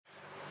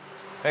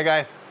Hey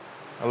guys,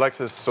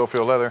 Alexis,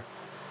 Sophia Leather.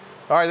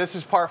 All right, this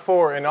is part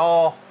 4. In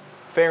all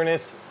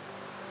fairness,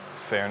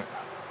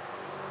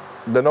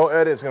 the no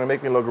edit is gonna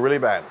make me look really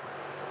bad.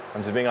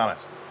 I'm just being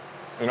honest.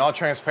 In all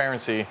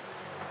transparency,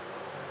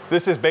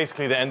 this is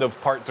basically the end of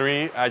part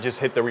 3. I just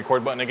hit the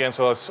record button again,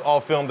 so it's all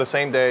filmed the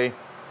same day,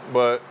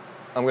 but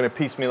I'm gonna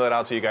piecemeal it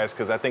out to you guys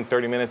because I think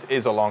 30 minutes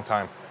is a long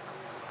time.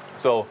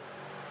 So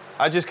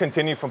I just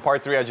continued from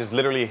part 3. I just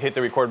literally hit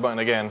the record button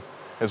again,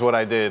 is what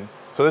I did.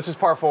 So this is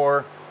part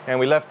 4, and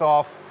we left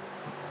off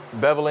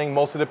beveling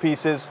most of the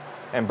pieces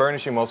and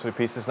burnishing most of the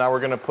pieces. Now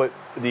we're gonna put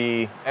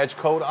the edge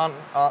coat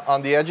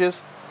on the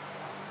edges.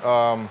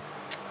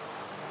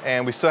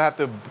 And we still have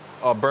to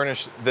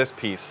burnish this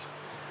piece.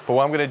 But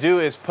what I'm gonna do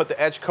is put the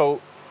edge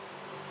coat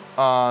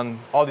on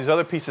all these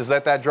other pieces,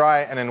 let that dry,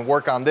 and then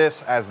work on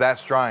this as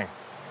that's drying.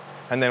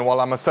 And then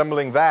while I'm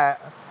assembling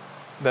that,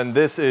 then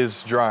this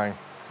is drying.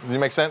 Does it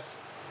make sense?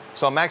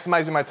 So I'm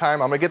maximizing my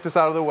time. I'm gonna get this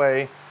out of the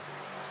way.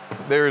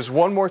 There's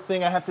one more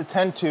thing I have to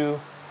tend to,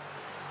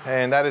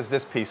 and that is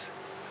this piece.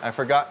 I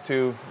forgot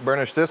to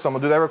burnish this, so I'm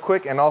gonna do that real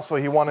quick. And also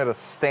he wanted a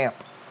stamp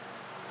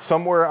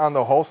somewhere on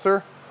the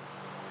holster,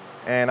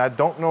 and I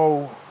don't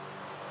know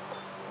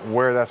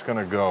where that's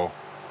gonna go.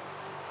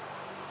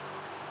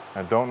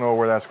 I don't know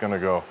where that's gonna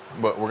go,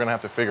 but we're gonna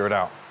have to figure it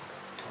out.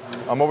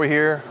 I'm over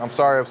here. I'm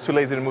sorry, I was too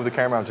lazy to move the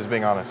camera. I'm just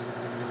being honest.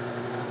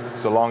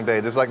 It's a long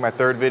day. This is like my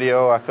 3rd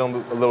video. I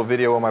filmed a little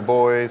video with my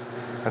boys.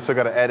 I still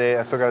gotta edit.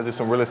 I still gotta do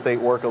some real estate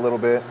work a little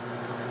bit.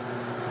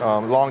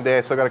 Long day.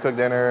 I still gotta cook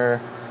dinner,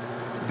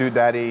 do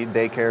daddy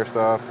daycare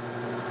stuff.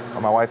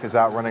 My wife is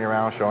out running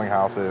around showing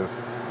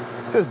houses.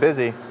 Just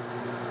busy.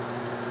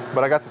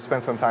 But I got to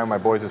spend some time with my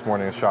boys this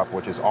morning in the shop,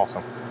 which is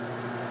awesome.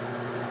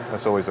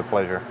 That's always a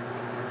pleasure.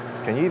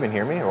 Can you even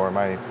hear me, or am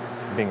I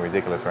being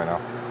ridiculous right now?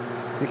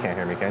 You can't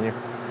hear me, can you?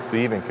 Do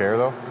you even care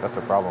though? That's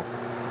the problem.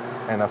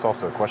 And that's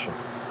also a question.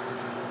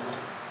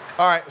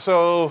 All right,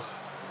 so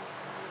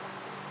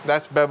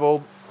that's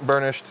beveled,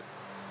 burnished.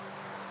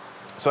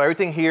 So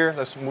everything here,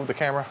 let's move the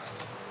camera.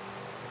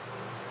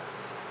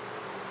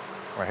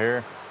 Right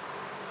here,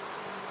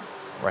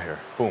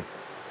 boom.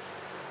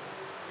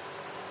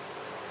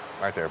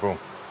 Right there, boom.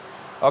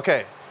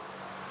 Okay,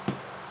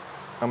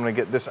 I'm gonna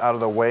get this out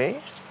of the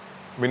way.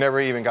 We never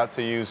even got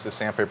to use the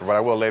sandpaper, but I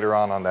will later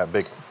on that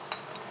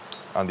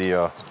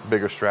the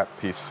bigger strap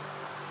piece.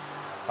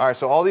 All right,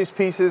 so all these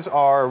pieces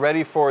are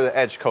ready for the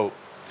edge coat.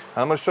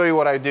 I'm gonna show you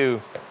what I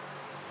do.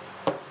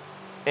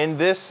 In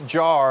this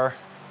jar,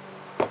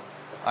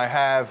 I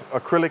have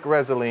acrylic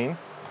Resin.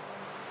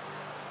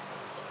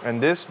 In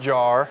this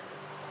jar,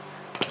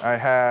 I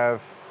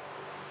have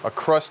a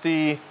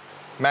crusty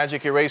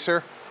magic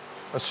eraser.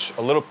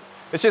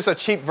 It's just a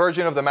cheap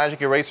version of the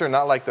magic eraser,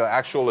 not like the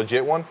actual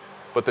legit one,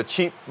 but the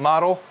cheap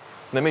model.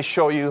 Let me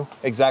show you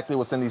exactly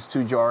what's in these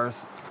 2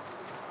 jars.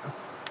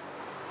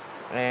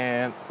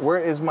 And where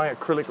is my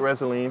acrylic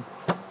Resin?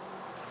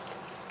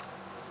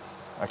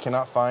 I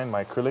cannot find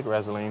my acrylic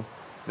Resin.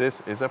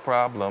 This is a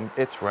problem.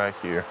 It's right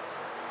here.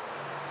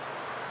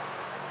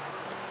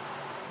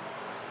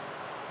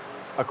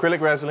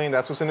 Acrylic Resin,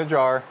 that's what's in the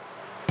jar.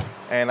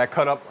 And I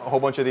cut up a whole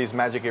bunch of these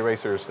magic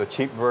erasers, the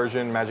cheap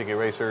version magic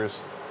erasers.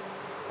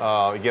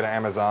 You get on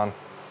Amazon.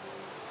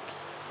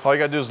 All you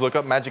gotta do is look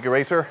up magic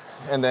eraser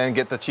and then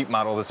get the cheap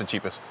model that's the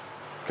cheapest.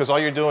 Because all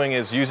you're doing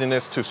is using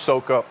this to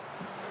soak up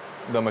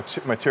the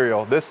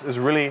material. This is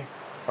really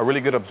a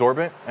really good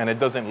absorbent, and it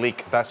doesn't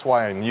leak. That's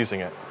why I'm using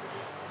it.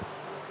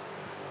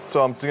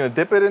 So I'm just gonna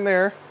dip it in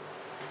there,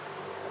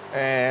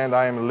 and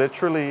I'm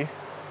literally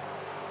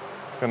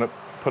gonna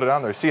put it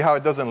on there. See how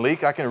it doesn't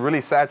leak? I can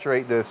really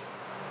saturate this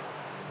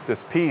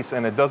piece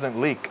and it doesn't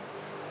leak.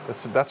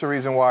 That's the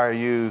reason why I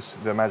use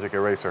the magic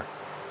eraser.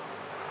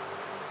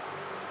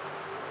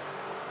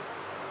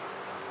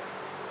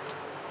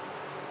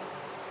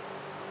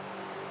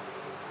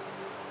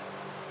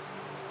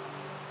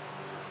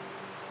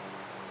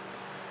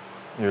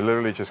 You're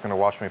literally just gonna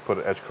watch me put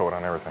an edge coat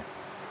on everything.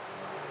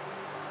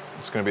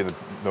 It's gonna be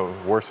the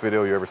worst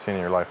video you've ever seen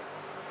in your life.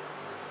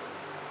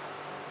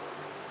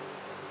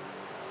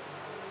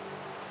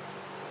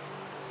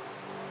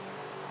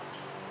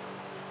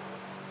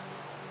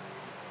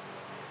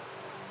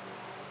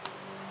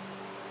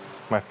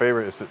 My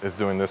favorite is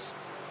doing this,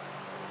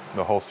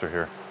 the holster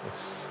here.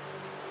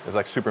 It's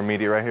like super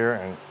meaty right here,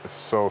 and it's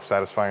so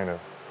satisfying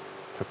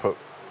to put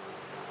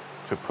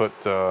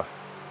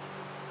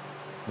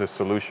this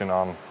solution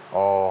on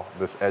all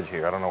this edge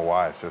here. I don't know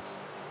why, it's just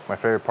my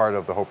favorite part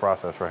of the whole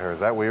process right here. Is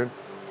that weird?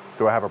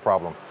 Do I have a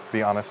problem?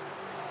 Be honest.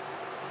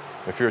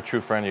 If you're a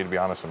true friend, you'd be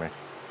honest with me.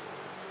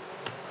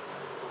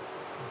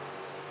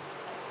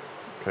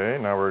 Okay,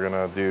 now we're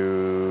gonna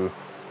do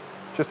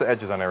just the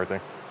edges on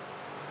everything.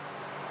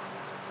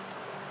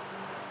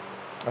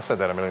 I said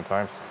that a million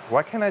times.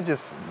 Why can't I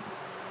just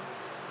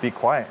be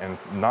quiet and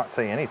not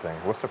say anything?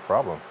 What's the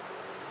problem?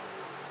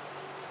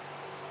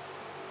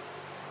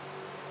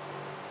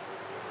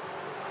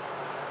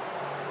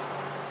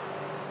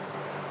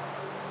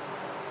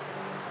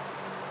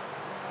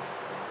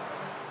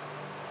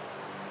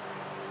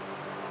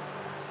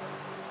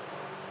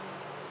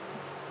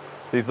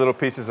 These little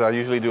pieces I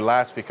usually do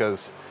last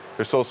because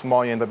they're so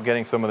small you end up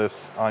getting some of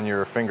this on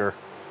your finger.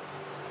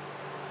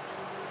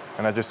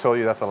 And I just told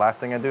you that's the last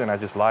thing I do, and I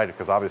just lied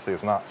because obviously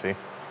it's not, see?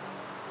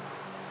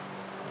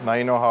 Now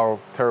you know how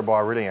terrible I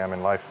really am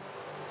in life.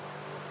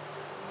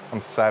 I'm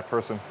a sad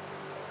person.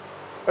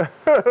 All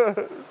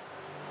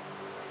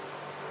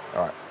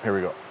right, here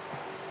we go.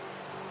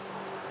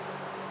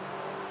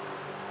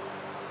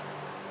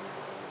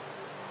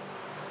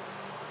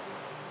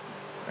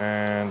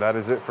 And that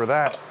is it for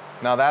that.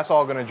 Now that's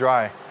all gonna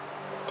dry.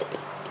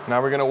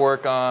 Now we're gonna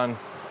work on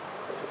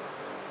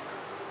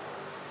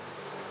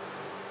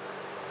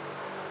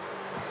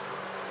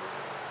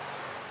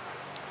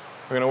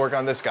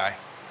this guy.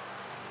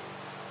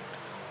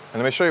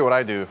 And let me show you what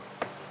I do,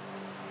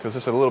 because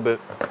this is a little bit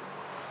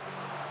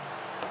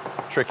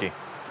tricky.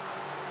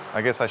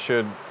 I guess I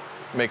should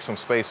make some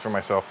space for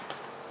myself.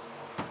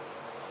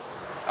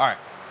 All right.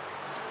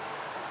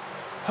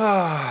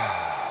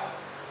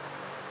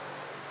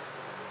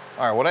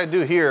 All right, what I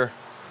do here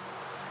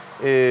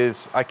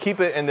is I keep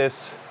it in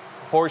this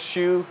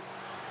horseshoe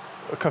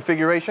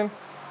configuration.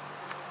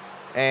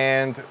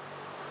 And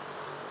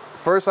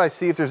first I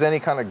see if there's any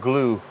kind of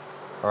glue,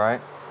 all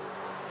right?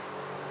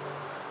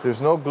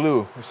 There's no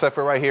glue except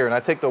for right here. And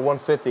I take the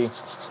 150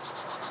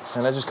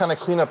 and I just kind of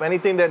clean up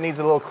anything that needs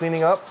a little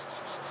cleaning up.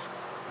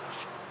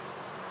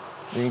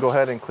 You can go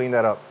ahead and clean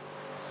that up.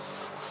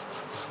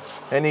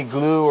 Any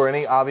glue or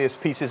any obvious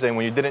pieces, and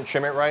when you didn't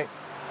trim it right,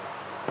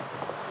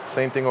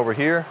 same thing over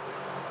here.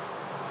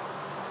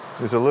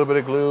 There's a little bit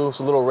of glue, it's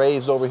a little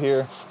raised over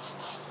here.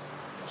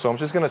 So I'm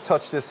just gonna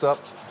touch this up.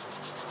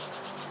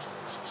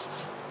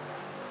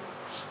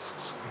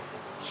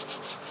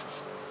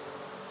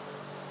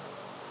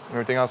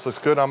 Everything else looks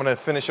good. I'm gonna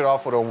finish it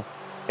off with a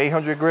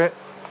 800 grit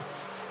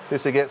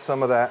just to get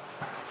some of that,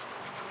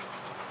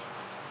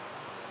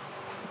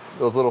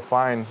 those little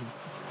fine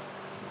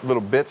little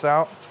bits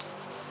out.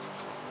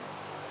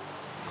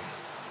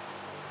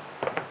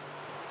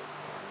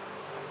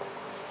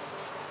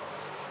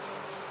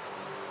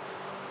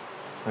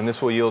 And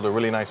this will yield a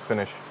really nice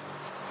finish.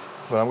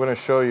 But I'm gonna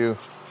show you,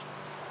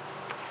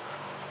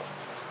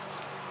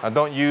 I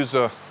don't use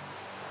a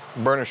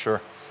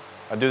burnisher.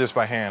 I do this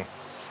by hand.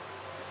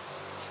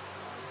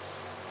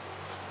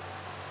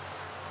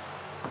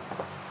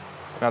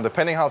 Now,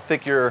 depending how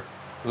thick your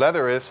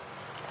leather is,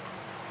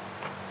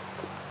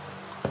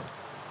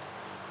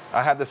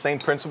 I have the same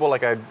principle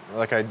like I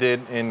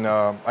did in,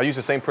 I use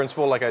the same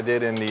principle like I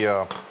did in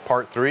the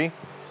part 3.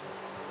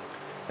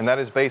 And that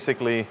is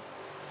basically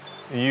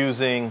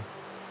using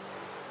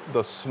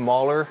the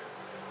smaller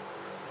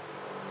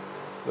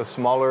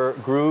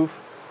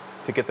groove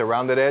to get the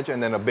rounded edge,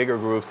 and then a bigger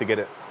groove to get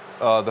it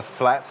the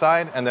flat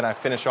side, and then I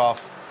finish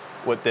off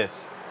with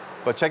this.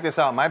 But check this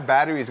out, my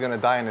battery is gonna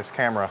die in this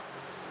camera.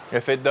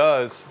 If it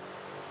does,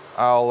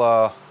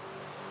 I'll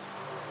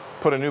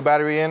put a new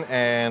battery in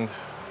and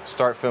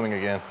start filming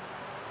again.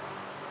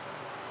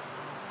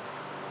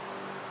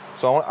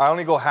 So I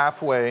only go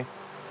halfway.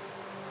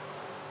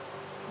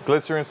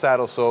 Glycerin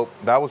saddle soap,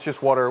 that was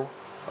just water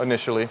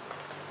initially.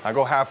 I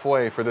go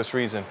halfway for this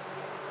reason.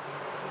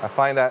 I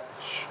find that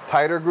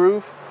tighter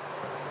groove,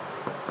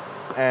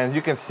 and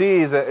you can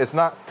see that it's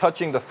not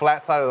touching the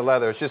flat side of the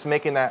leather, it's just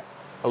making that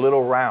a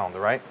little round,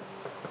 right?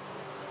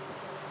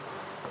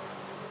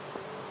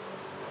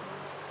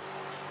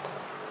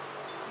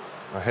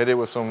 I hit it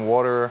with some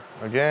water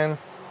again.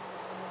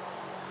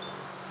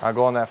 I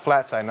go on that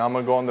flat side. Now I'm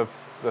gonna go on the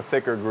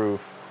thicker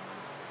groove.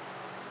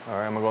 All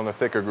right, I'm gonna go on the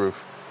thicker groove.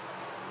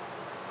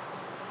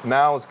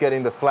 Now it's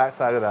getting the flat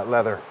side of that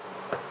leather.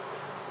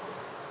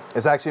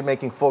 It's actually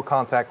making full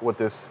contact with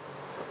this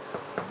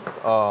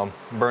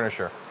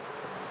burnisher.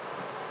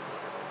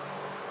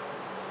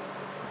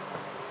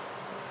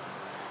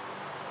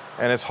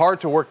 And it's hard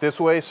to work this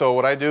way, so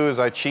what I do is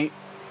I cheat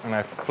and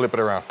I flip it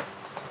around.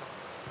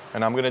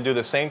 And I'm gonna do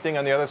the same thing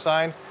on the other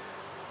side,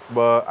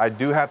 but I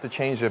do have to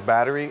change the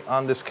battery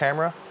on this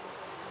camera.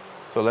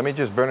 So let me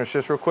just burnish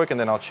this real quick and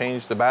then I'll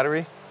change the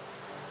battery.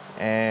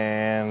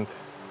 And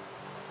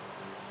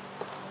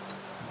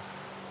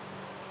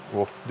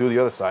we'll do the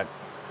other side.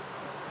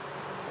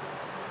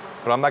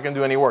 But I'm not gonna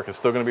do any work, it's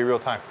still gonna be real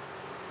time.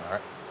 All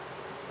right.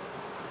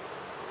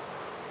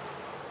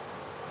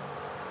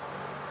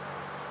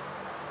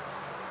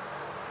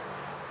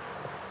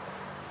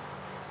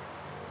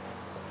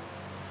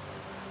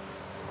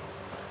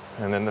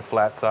 And then the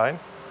flat side.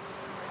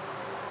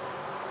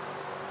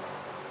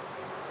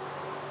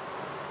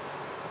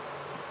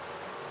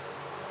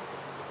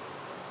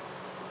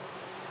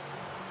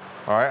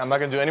 All right, I'm not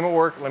gonna do any more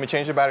work. Let me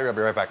change the battery, I'll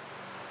be right back.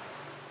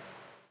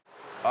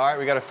 All right,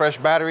 we got a fresh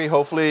battery.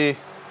 Hopefully it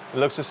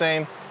looks the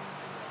same.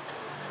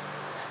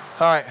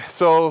 All right,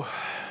 so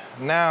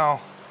now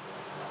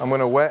I'm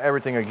gonna wet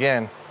everything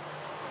again.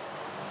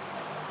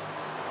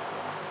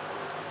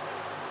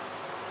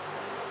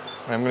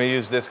 And I'm gonna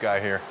use this guy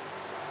here,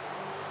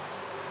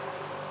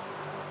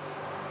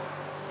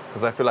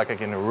 because I feel like I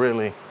can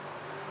really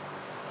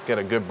get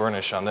a good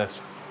burnish on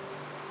this.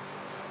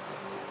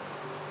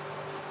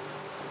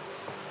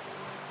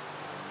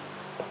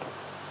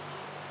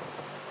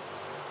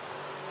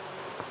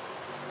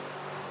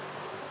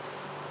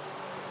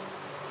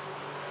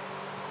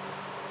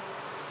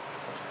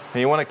 And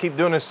you want to keep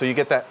doing this so you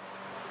get that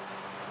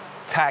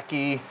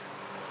tacky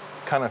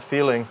kind of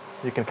feeling.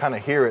 You can kind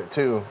of hear it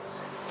too.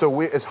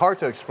 So it's hard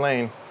to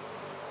explain,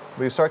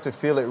 but you start to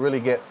feel it really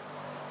get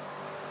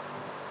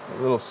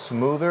a little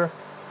smoother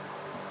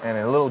and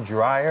a little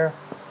drier,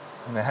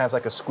 and it has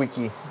like a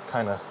squeaky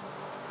kind of,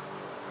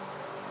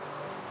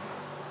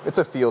 it's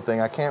a feel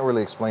thing. I can't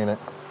really explain it.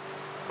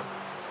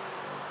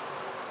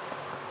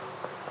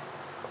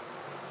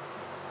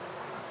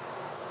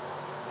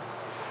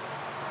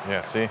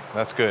 Yeah, see,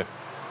 that's good.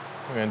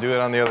 We're gonna do it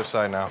on the other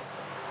side now.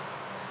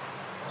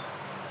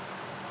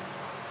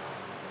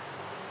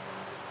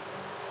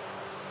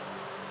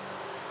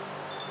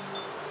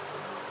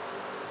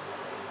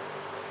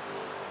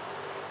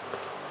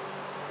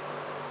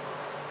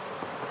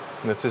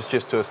 And this is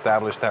just to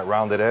establish that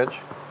rounded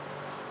edge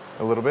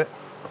a little bit.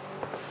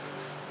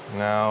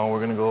 Now we're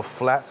gonna go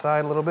flat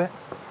side a little bit,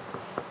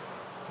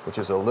 which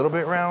is a little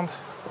bit round.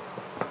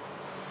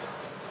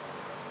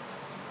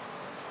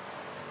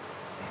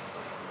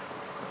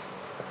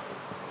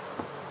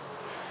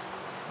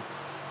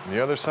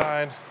 The other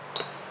side.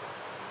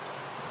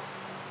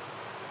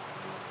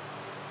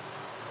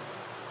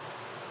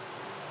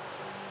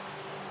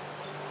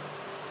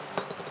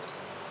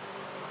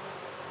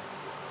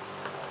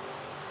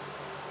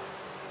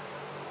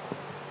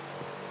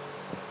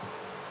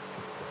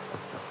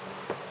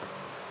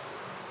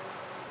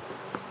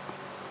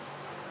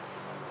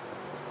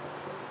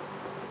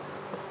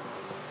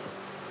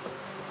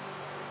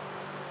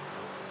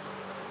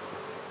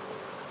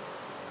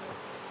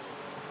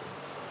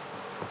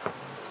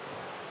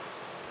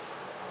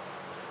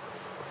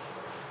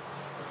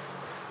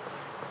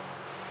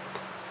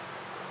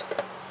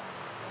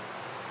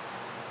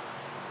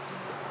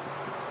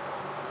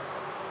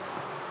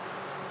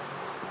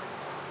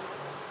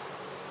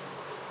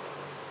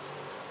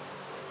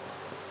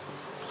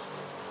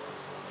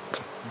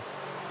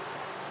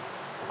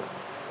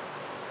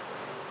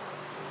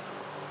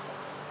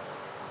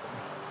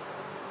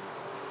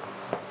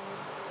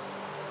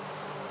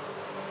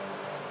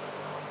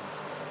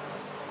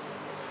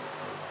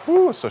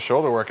 Woo, it's a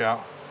shoulder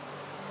workout.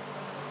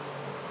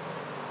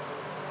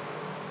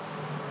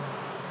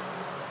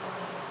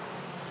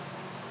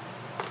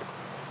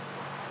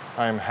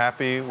 I'm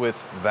happy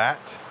with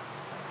that.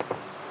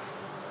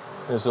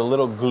 There's a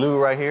little glue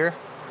right here.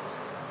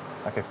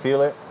 I can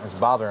feel it, it's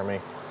bothering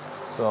me.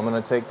 So I'm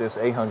gonna take this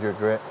 800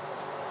 grit,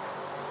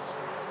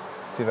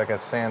 see if I can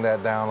sand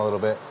that down a little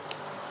bit.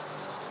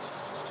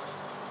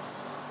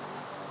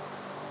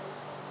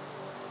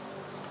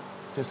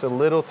 Just a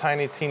little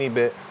tiny, teeny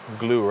bit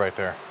glue right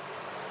there.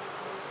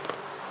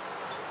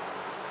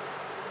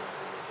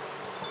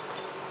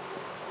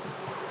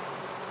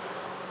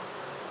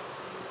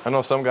 I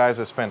know some guys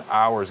that spend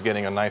hours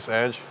getting a nice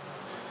edge,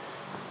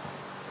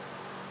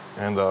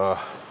 and I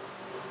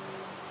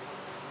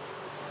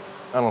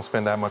don't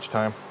spend that much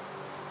time.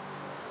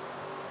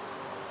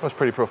 That's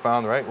pretty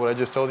profound, right? What I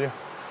just told you?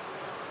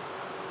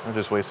 I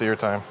just wasted your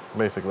time,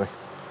 basically.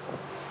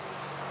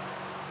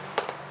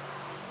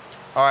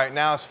 All right,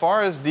 now as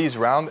far as these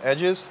round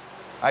edges,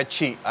 I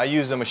cheat. I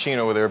use the machine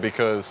over there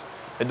because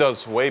it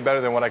does way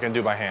better than what I can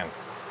do by hand.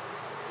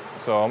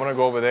 So I'm gonna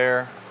go over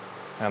there,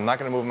 and I'm not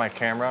gonna move my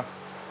camera.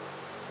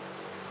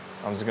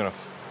 I'm just gonna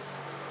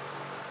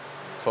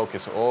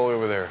focus all the way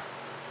over there,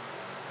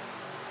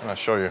 and I'll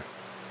show you.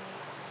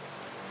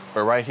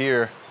 But right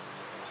here,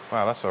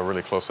 wow, that's a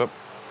really close up.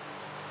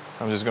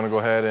 I'm just gonna go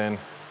ahead and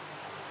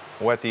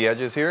wet the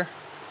edges here,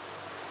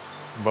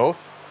 both.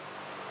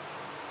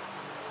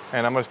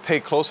 And I'm gonna pay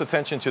close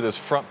attention to this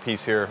front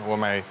piece here where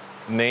my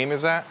name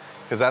is at,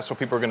 because that's what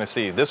people are gonna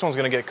see. This one's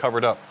gonna get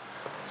covered up.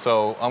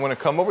 So I'm gonna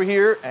come over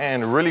here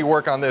and really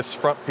work on this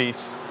front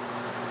piece,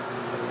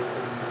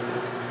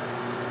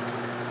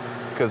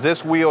 because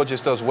this wheel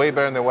just does way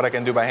better than what I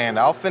can do by hand.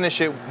 I'll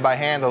finish it by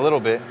hand a little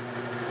bit.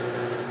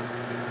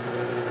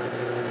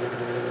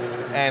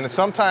 And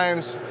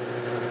sometimes,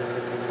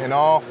 in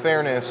all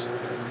fairness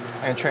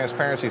and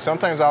transparency,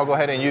 sometimes I'll go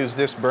ahead and use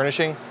this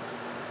burnishing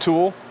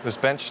tool, this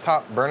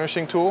benchtop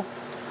burnishing tool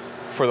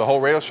for the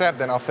whole radial strap,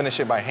 then I'll finish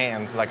it by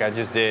hand like I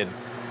just did.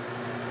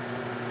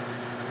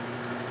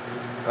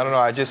 I don't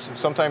know,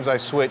 sometimes I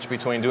switch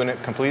between doing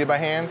it completely by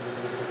hand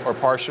or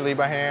partially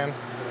by hand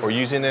or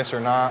using this or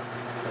not.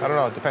 I don't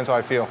know, it depends how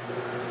I feel.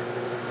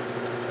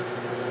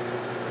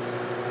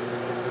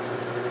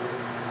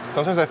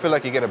 Sometimes I feel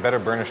like you get a better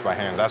burnish by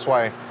hand. That's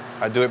why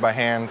I do it by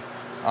hand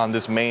on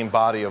this main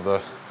body of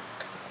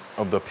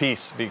the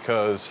piece,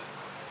 because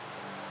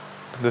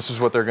this is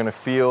what they're gonna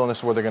feel and this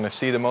is what they're gonna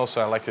see the most,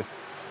 so I like to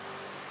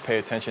pay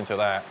attention to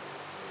that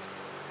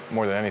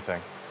more than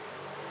anything.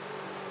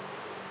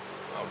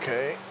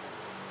 Okay.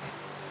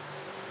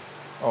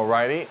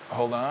 Alrighty,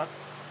 hold on.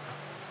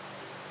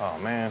 Oh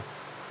man,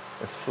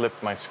 it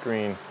flipped my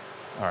screen.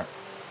 All right.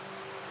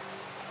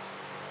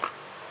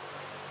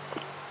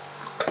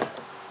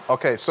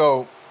 Okay,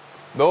 so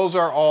those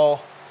are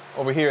all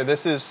over here.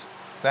 That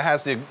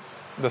has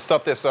the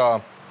stuff that's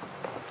the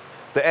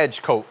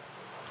edge coat.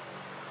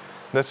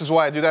 This is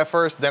why I do that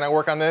first, then I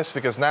work on this,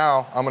 because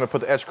now I'm gonna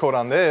put the edge coat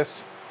on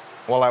this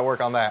while I work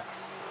on that.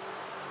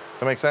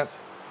 That makes sense?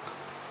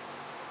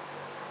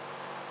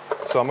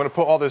 So I'm gonna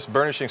put all this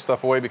burnishing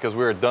stuff away because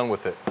we are done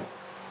with it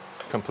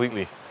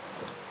completely.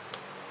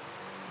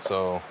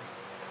 So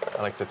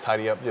I like to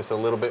tidy up just a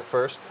little bit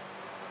first.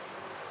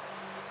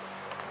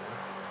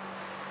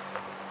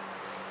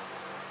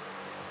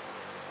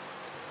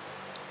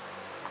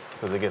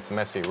 Because it gets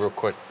messy real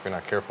quick if you're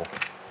not careful.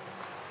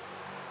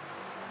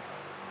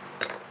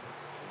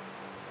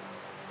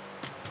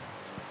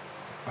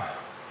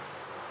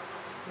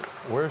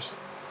 Where's,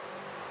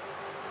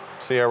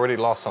 see, I already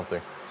lost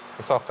something.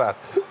 That's how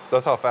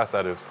fast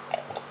that is.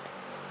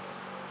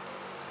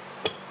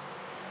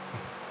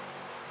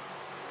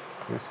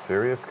 You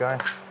serious, guy?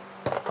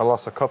 I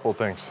lost a couple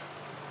things.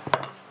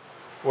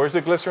 Where's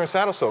the glycerin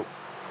saddle soap?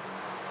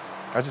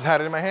 I just had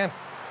it in my hand.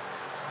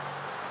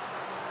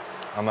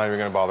 I'm not even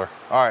gonna bother.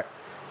 All right,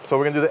 so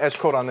we're gonna do the edge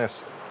coat on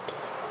this.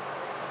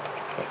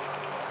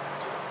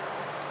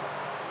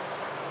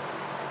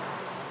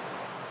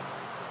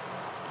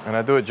 And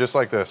I do it just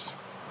like this.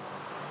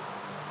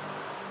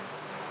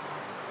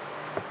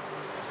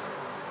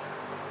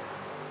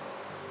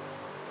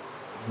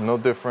 No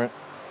different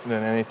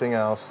than anything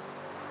else.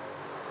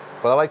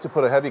 But I like to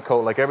put a heavy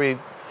coat, like every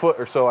foot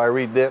or so I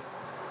re-dip.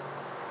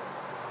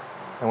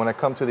 And when I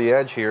come to the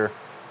edge here,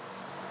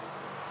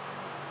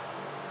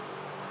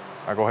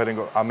 I go ahead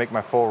and I'll make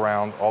my full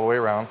round all the way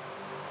around.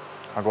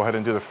 I'll go ahead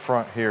and do the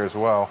front here as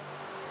well.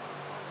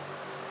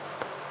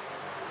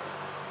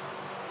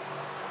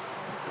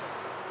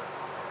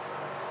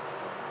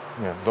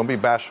 Yeah, don't be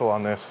bashful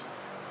on this.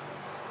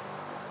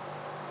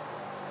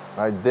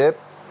 I dip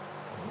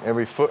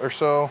every foot or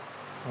so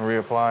and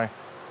reapply,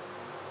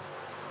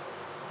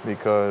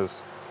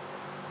 because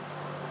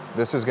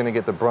this is gonna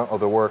get the brunt of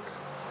the work.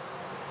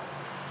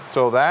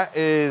 So that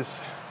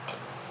is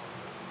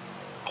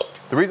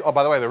the reason. Oh,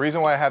 by the way, the reason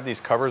why I have these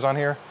covers on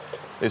here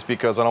is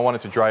because I don't want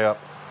it to dry up.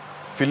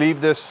 If you leave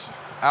this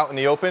out in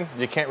the open,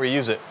 you can't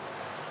reuse it.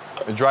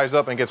 It dries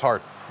up and gets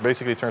hard.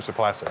 Basically turns to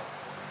plastic.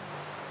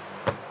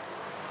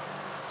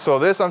 So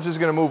this, I'm just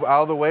gonna move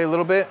out of the way a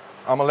little bit.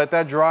 I'm gonna let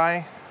that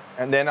dry,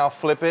 and then I'll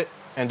flip it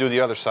and do the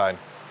other side.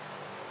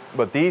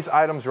 But these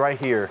items right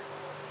here,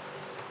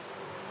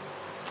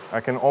 I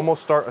can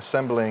almost start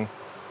assembling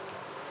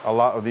a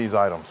lot of these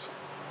items.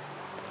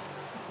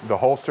 The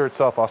holster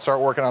itself, I'll start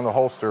working on the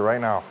holster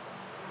right now.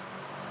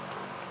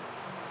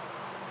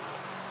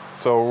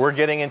 So we're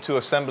getting into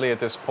assembly at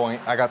this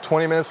point. I got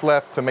 20 minutes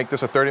left to make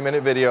this a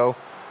 30-minute video,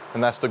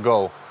 and that's the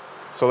goal.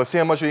 So let's see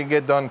how much we can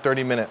get done in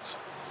 30 minutes.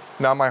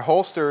 Now my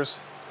holsters,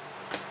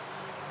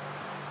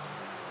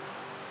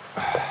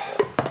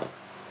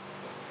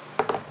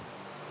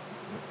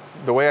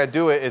 the way I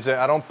do it is that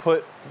I don't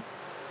put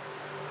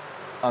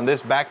on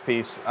this back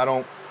piece,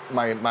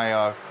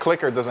 my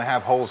clicker doesn't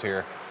have holes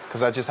here,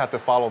 because I just have to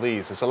follow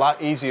these. It's a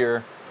lot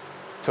easier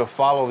to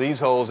follow these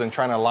holes than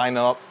trying to line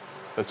up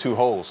the two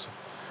holes.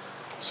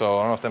 So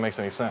I don't know if that makes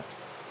any sense.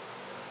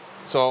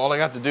 So all I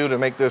got to do to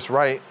make this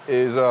right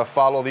is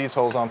follow these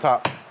holes on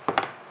top.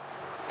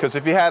 Because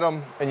if you had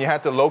them and you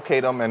had to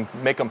locate them and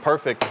make them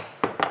perfect,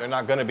 they're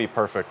not gonna be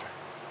perfect.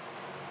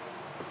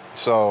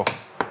 So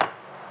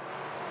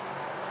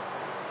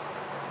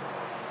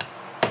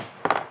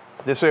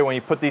this way, when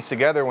you put these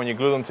together, when you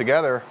glue them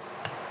together,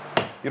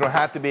 you don't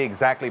have to be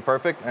exactly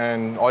perfect,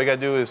 and all you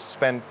gotta do is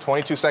spend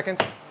 22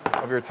 seconds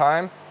of your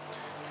time.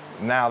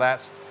 Now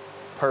that's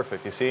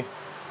perfect, you see?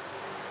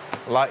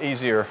 A lot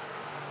easier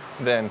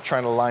than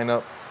trying to line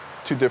up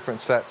two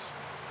different sets.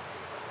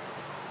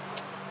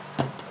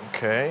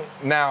 Okay,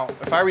 now,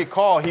 if I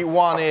recall, he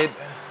wanted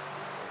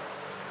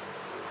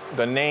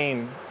the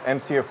name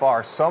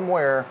MCFR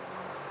somewhere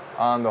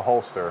on the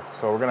holster,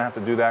 so we're gonna have to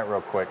do that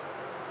real quick.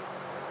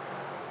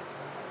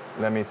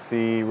 Let me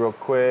see real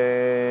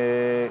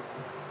quick.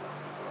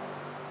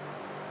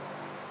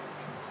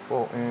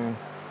 Full in.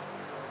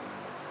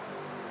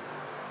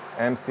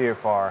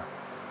 MCFR.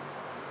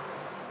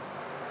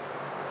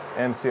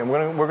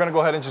 We're gonna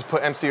go ahead and just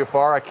put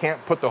MCFR. I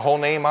can't put the whole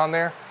name on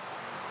there.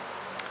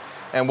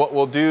 And what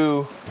we'll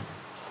do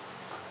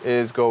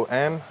is go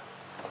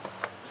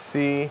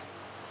MCFR.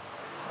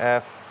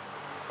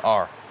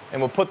 And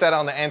we'll put that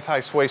on the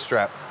anti-sway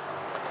strap.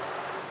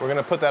 We're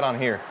gonna put that on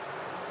here,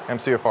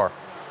 MCFR.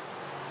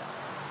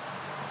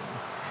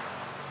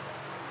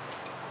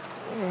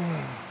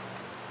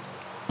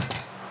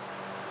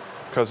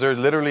 Because there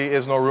literally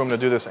is no room to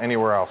do this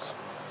anywhere else.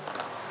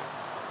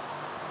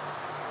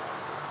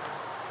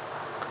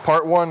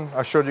 Part one,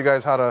 I showed you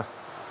guys how to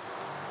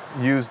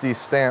use these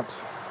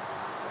stamps.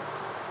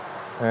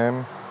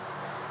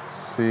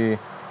 MCFR.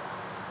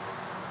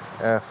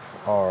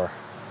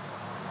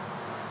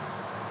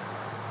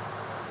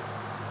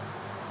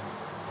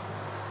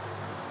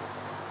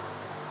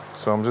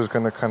 So I'm just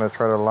gonna kind of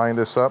try to line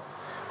this up.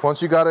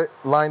 Once you got it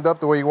lined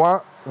up the way you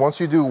want, once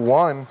you do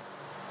one,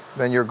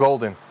 then you're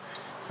golden.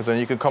 Because then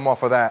you can come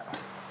off of that.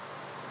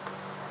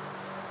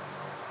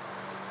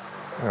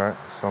 All right,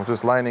 so I'm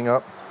just lining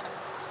up.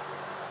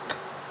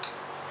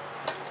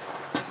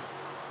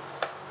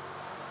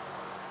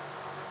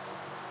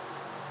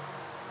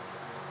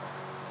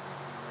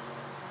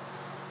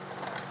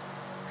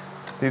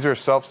 These are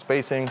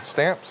self-spacing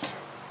stamps.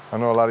 I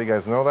know a lot of you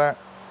guys know that.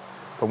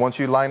 But once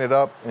you line it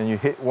up and you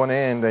hit one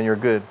end, then you're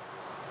good.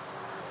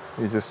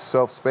 You just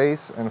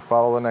self-space and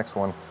follow the next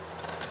one.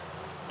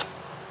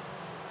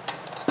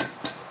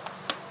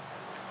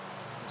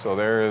 So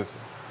there is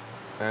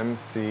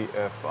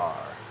MCFR. All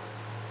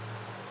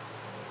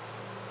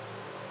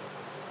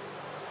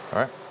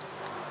right,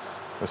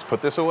 let's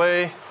put this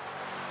away.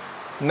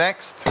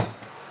 Next,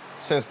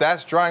 since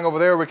that's drying over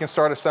there, we can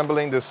start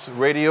assembling this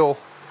radial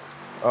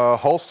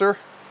holster.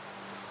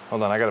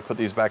 Hold on, I gotta put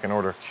these back in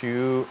order.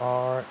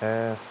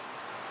 QRS,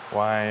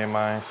 why am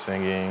I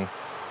singing?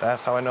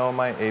 That's how I know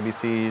my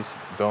ABCs,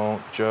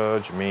 don't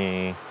judge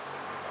me.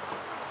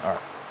 All right,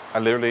 I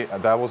literally,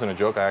 that wasn't a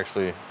joke,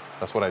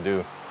 that's what I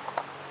do.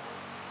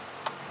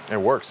 It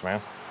works,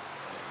 man.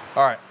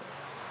 All right,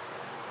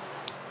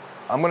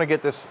 I'm gonna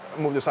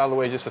move this out of the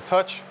way just a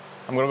touch.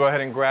 I'm gonna go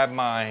ahead and grab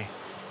my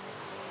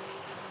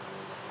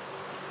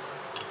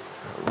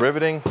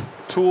riveting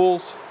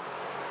tools,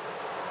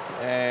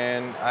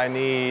 and I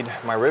need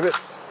my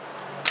rivets,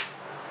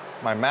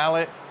 my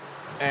mallet,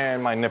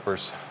 and my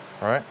nippers.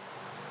 All right,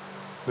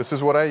 this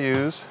is what I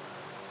use.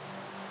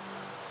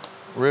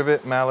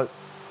 Rivet, mallet,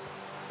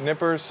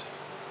 nippers.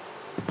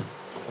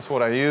 That's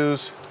what I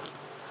use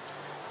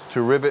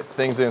to rivet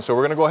things in. So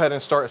we're gonna go ahead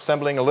and start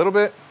assembling a little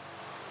bit.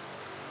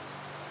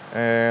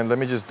 And let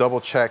me just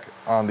double check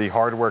on the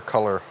hardware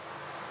color.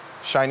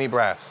 Shiny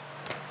brass,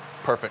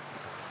 perfect.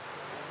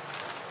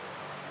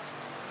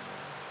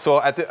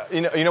 So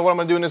you know what I'm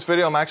gonna do in this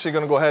video? I'm actually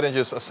gonna go ahead and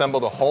just assemble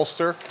the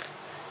holster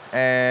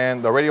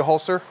and the radial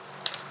holster.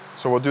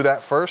 So we'll do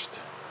that first.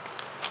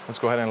 Let's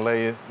go ahead and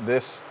lay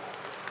this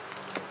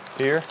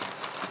here.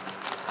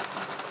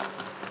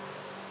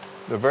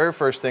 The very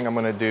first thing I'm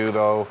gonna do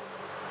though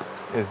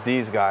is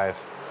these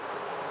guys.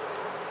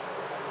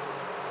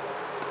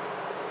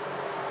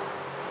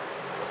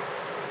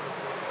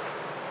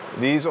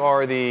 These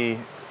are the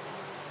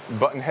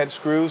button head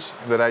screws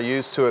that I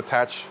use to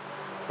attach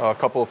a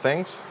couple of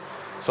things.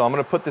 So I'm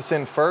gonna put this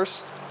in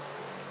first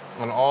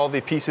on all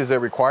the pieces that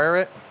require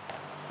it.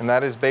 And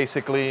that is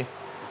basically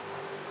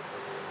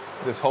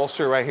this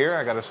holster right here.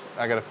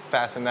 I gotta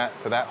fasten that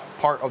to that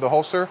part of the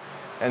holster.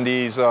 And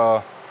these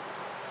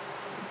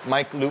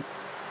mic loop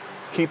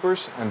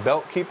keepers and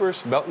belt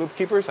loop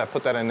keepers, I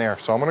put that in there.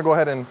 So I'm gonna go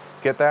ahead and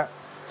get that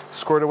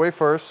squared away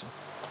first.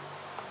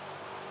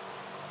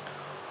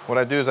 What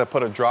I do is I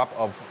put a drop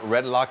of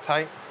red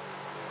Loctite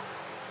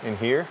in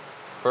here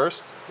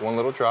first, one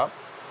little drop.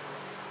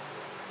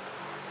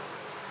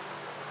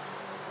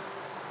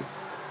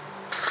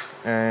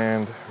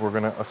 And we're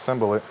gonna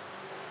assemble it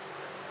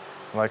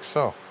like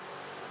so.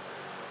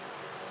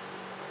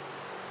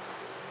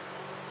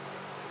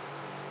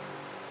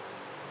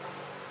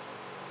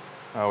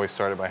 I always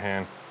start it by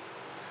hand.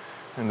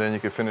 And then you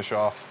can finish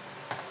off.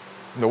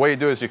 The way you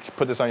do it is you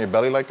put this on your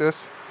belly like this.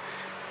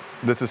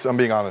 This is, I'm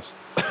being honest.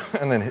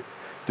 And then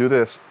do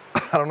this.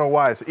 I don't know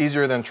why, it's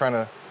easier than trying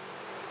to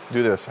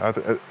do this.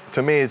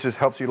 To me, it just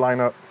helps you line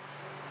up.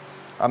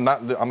 I'm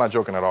not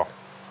joking at all.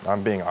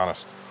 I'm being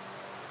honest.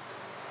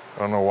 I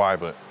don't know why,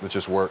 but it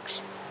just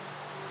works.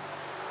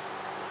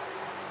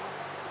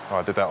 Oh,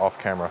 I did that off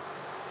camera.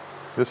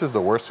 This is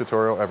the worst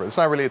tutorial ever. It's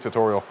not really a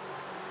tutorial,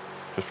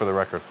 just for the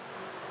record.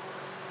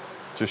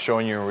 Just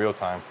showing you in real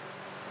time.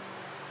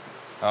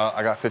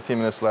 I got 15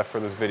 minutes left for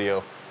this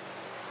video.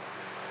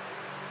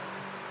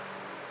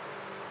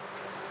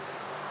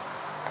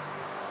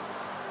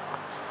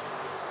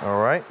 All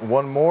right,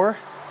 one more.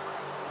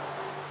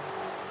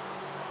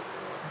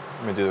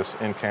 Let me do this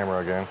in camera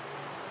again.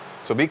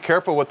 So be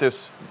careful with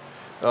this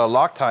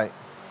Loctite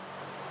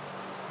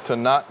to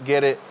not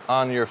get it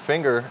on your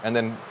finger and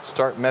then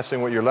start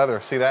messing with your leather.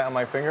 See that on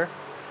my finger?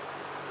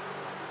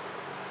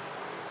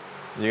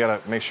 You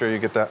gotta make sure you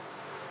get that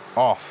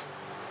off.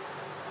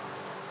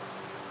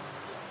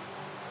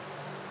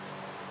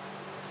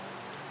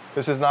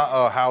 This is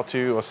not how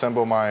to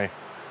assemble my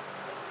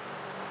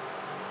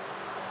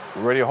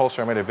radial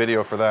holster. I made a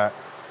video for that.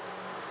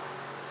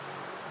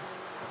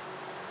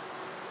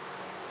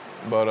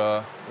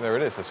 But there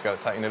it is. Just got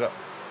to tighten it up.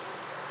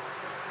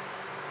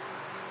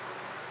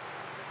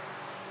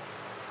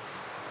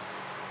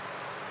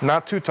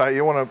 Not too tight.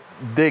 You want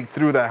to dig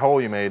through that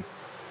hole you made.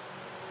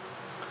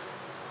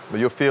 But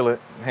you'll feel it.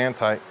 Hand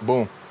tight.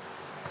 Boom.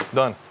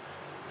 Done.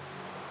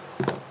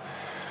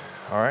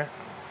 All right.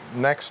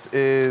 Next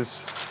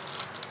is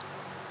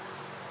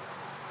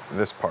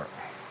this part.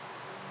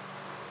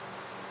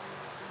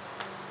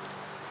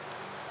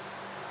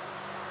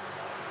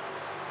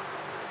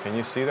 Can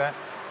you see that?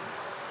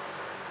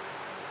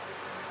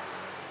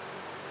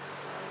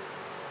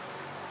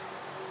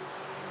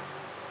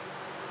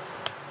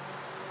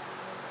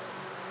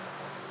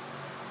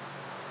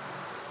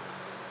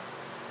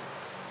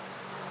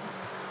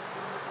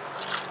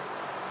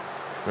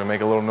 Gonna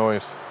make a little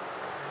noise.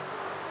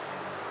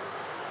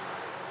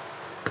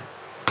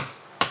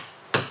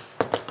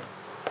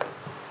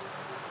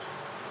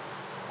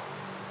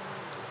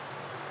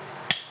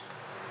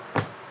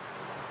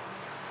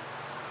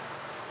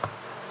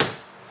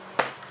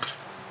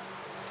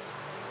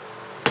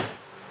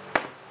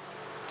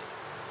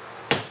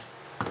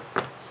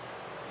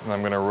 And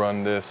I'm gonna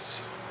run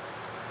this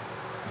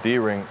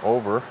D-ring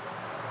over,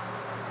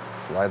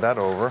 slide that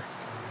over,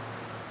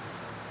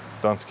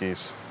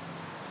 Dunskies.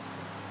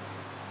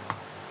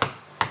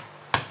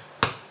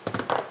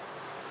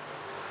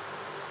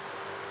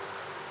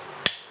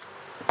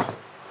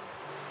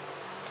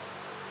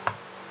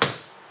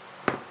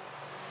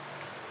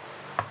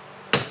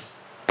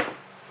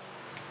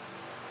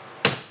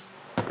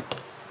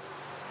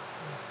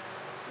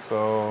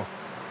 So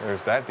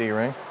there's that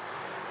D-ring.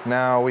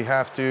 Now we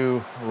have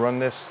to run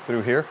this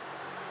through here.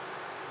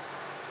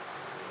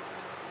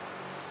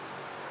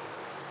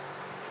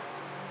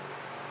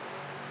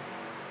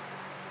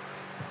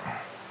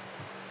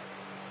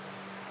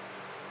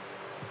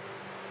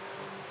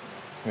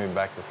 Let me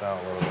back this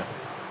out a little bit.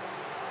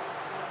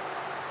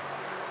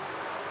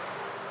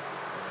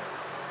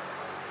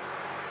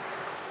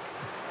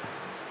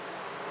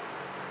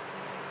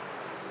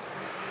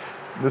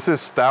 This is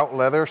stout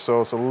leather,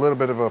 so it's a little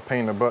bit of a pain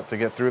in the butt to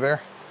get through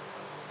there.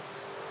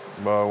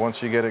 But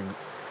once you get it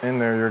in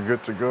there, you're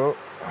good to go.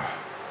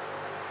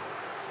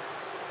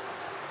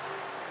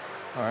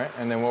 All right,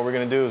 and then what we're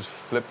gonna do is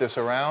flip this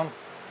around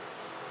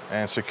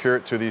and secure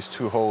it to these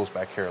two holes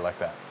back here like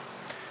that.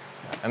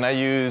 And I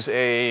use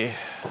a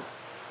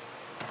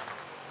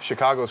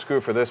Chicago screw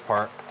for this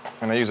part,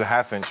 and I use a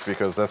 1/2 inch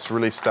because that's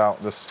really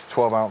stout. This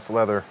 12-ounce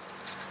leather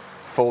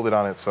folded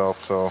on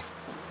itself, so.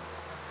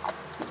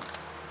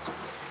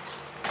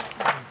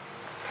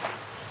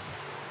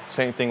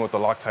 Same thing with the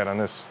Loctite on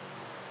this.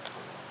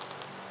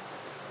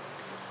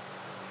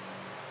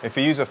 If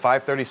you use a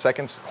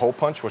 5/32 hole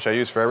punch, which I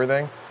use for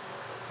everything,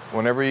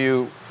 whenever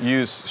you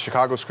use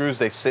Chicago screws,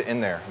 they sit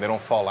in there. They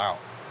don't fall out,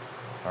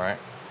 all right?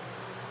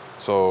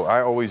 So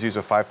I always use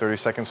a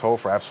 5/32 hole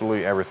for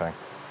absolutely everything.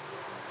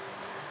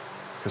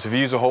 Because if you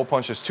use a hole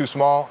punch that's too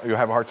small, you'll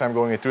have a hard time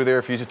going through there.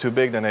 If you use it too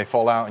big, then they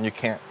fall out and you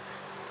can't,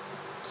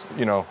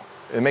 you know,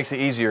 it makes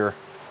it easier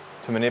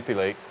to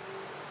manipulate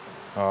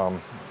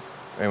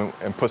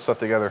and put stuff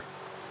together.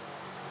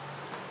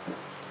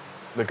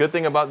 The good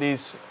thing about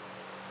these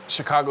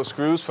Chicago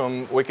screws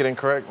from Wicked and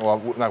Correct, well,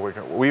 not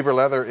Wicked, Weaver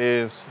Leather,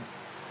 is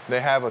they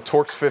have a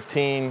Torx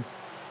 15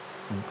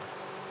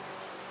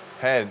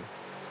 head.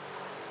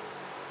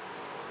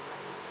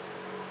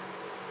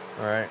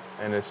 All right,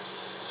 and it's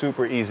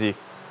super easy.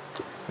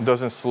 It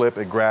doesn't slip,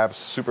 it grabs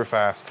super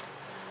fast.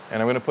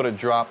 And I'm gonna put a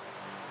drop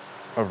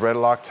of red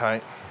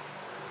Loctite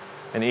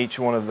in each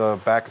one of the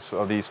backs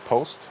of these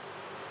posts.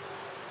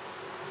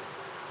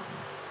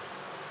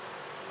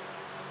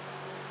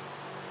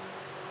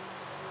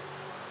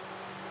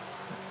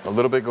 A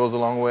little bit goes a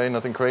long way,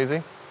 nothing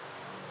crazy.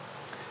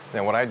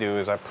 Then what I do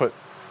is I put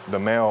the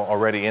male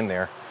already in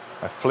there.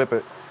 I flip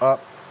it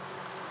up,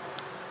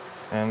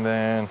 and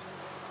then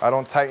I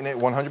don't tighten it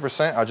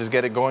 100%. I'll just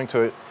get it going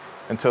to it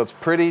until it's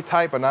pretty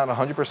tight, but not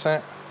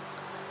 100%.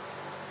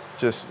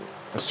 Just,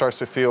 it starts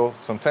to feel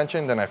some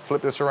tension. Then I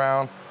flip this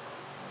around,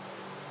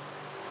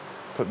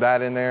 put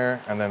that in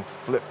there, and then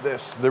flip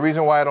this. The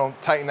reason why I don't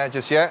tighten that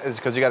just yet is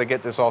because you got to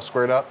get this all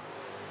squared up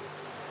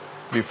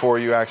before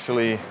you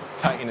actually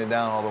tighten it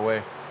down all the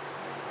way.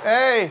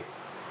 Hey,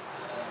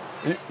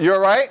 you all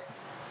right?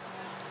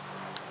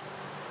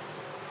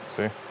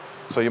 See?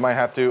 So you might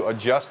have to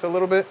adjust a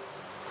little bit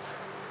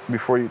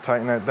before you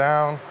tighten that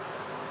down.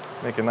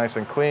 Make it nice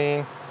and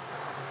clean.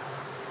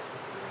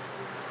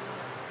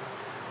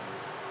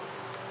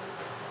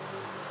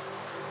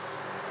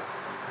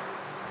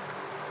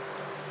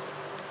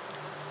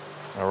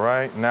 All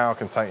right, now I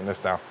can tighten this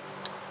down.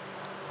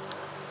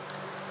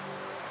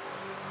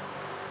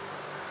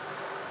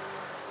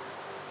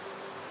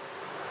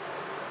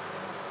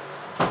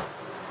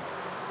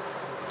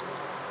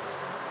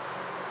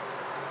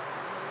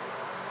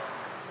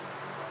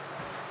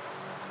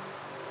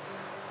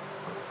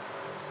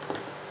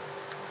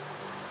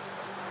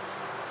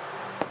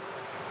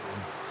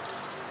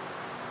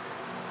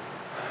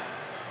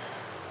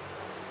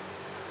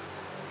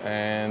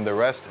 And the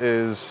rest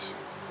is,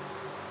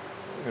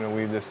 I'm gonna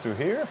weave this through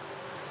here,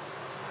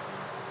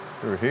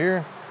 through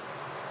here.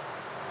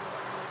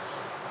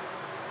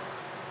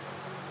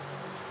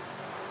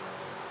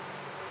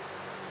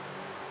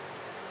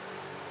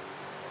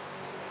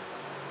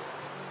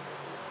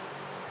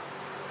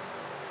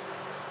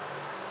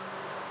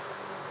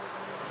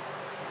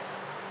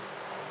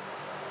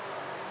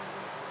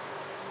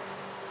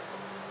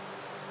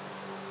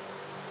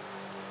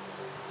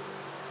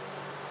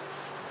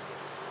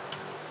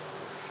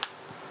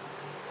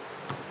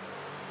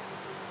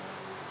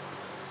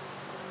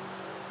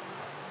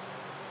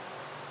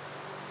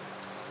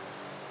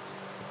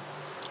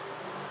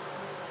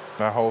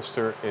 That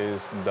holster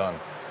is done.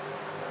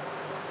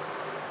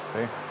 See?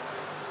 I'm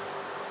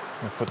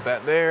gonna put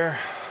that there.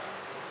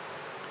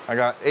 I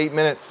got 8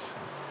 minutes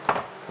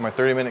for my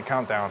 30-minute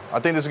countdown. I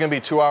think this is gonna be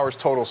 2 hours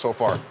total so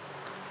far.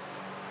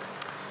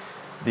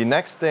 The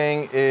next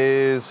thing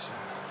is,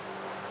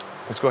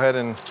 let's go ahead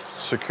and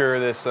secure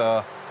this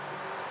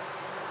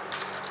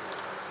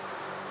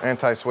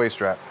anti-sway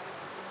strap.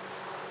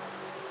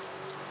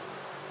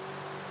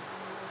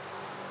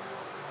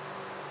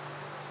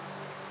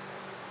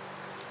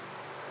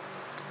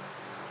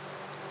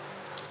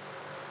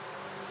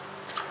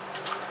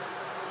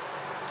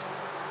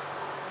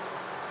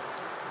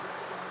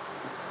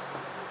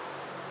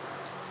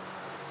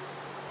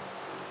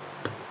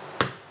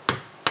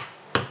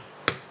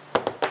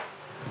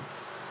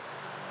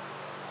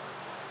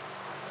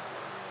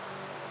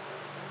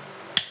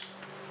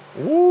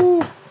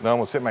 That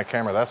almost hit my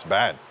camera, that's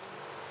bad.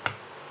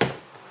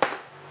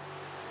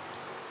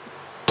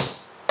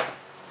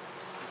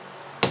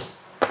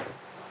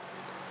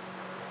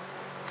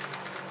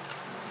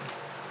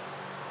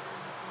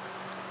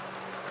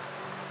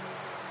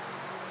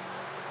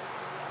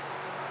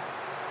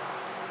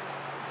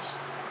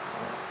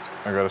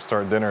 I gotta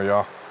start dinner,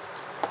 y'all.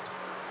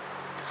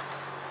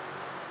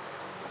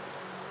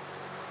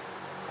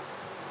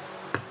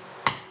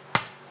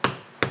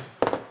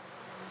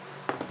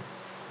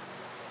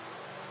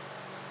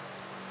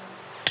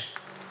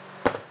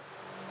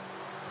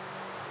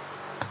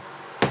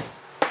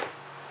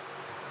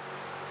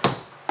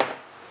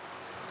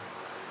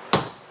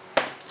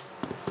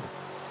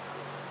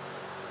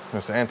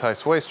 It's an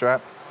anti-sway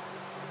strap.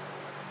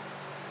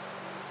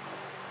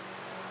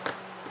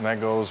 And that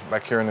goes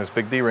back here in this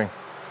big D-ring.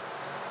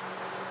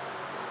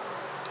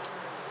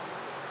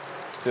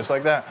 Just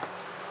like that.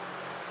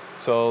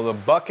 So the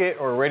bucket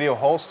or radio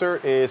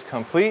holster is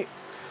complete.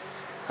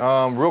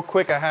 Real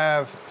quick, I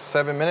have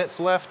 7 minutes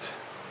left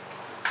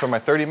for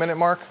my 30-minute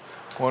mark.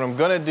 What I'm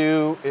gonna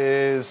do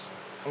is,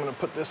 I'm gonna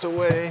put this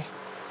away.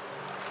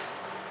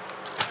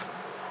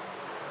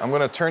 I'm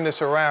gonna turn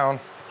this around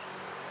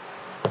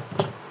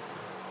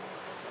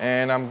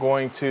and I'm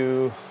going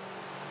to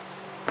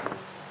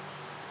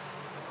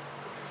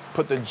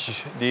put the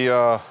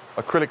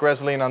acrylic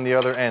resin on the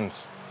other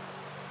ends.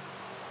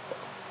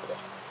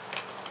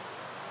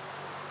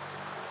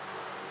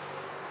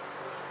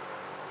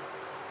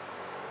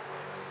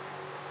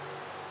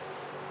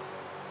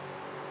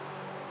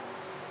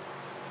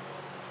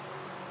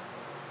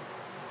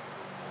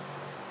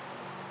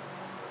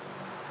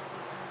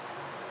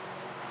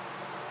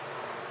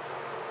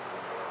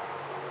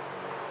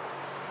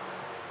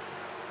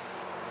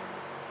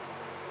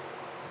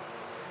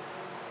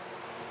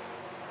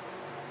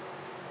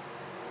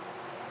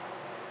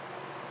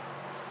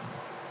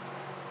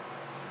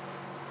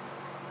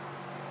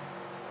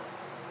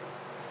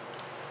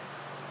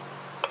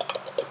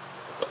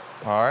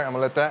 All right, I'm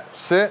gonna let that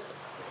sit.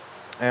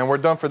 And we're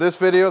done for this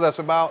video. That's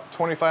about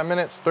 25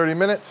 minutes, 30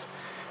 minutes.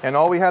 And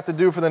all we have to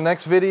do for the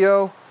next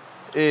video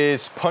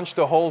is punch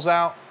the holes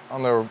out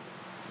on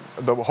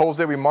the holes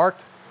that we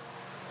marked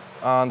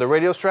on the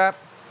radio strap,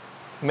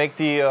 make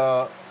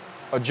the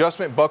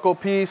adjustment buckle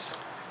piece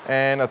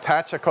and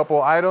attach a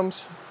couple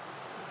items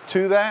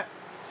to that,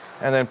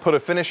 and then put a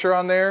finisher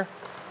on there.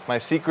 My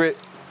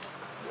secret,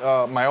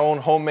 my own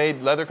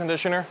homemade leather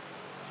conditioner.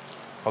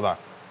 Hold on,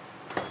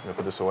 I'm gonna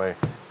put this away.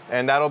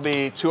 And that'll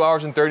be 2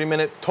 hours and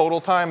 30-minute total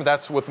time.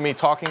 That's with me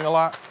talking a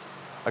lot.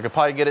 I could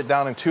probably get it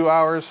down in 2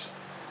 hours,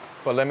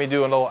 but let me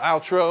do a little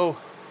outro.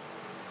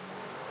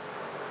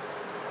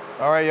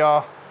 All right,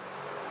 y'all.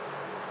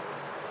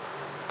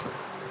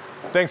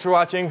 Thanks for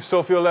watching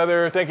Sophia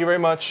Leather. Thank you very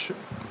much.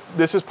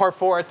 This is part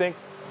 4, I think.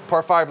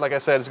 Part 5, like I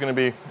said, is gonna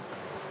be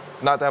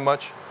not that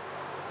much,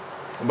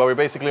 but we're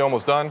basically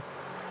almost done.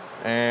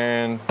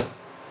 And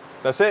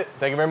that's it.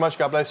 Thank you very much.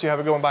 God bless you.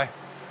 Have a good one. Bye.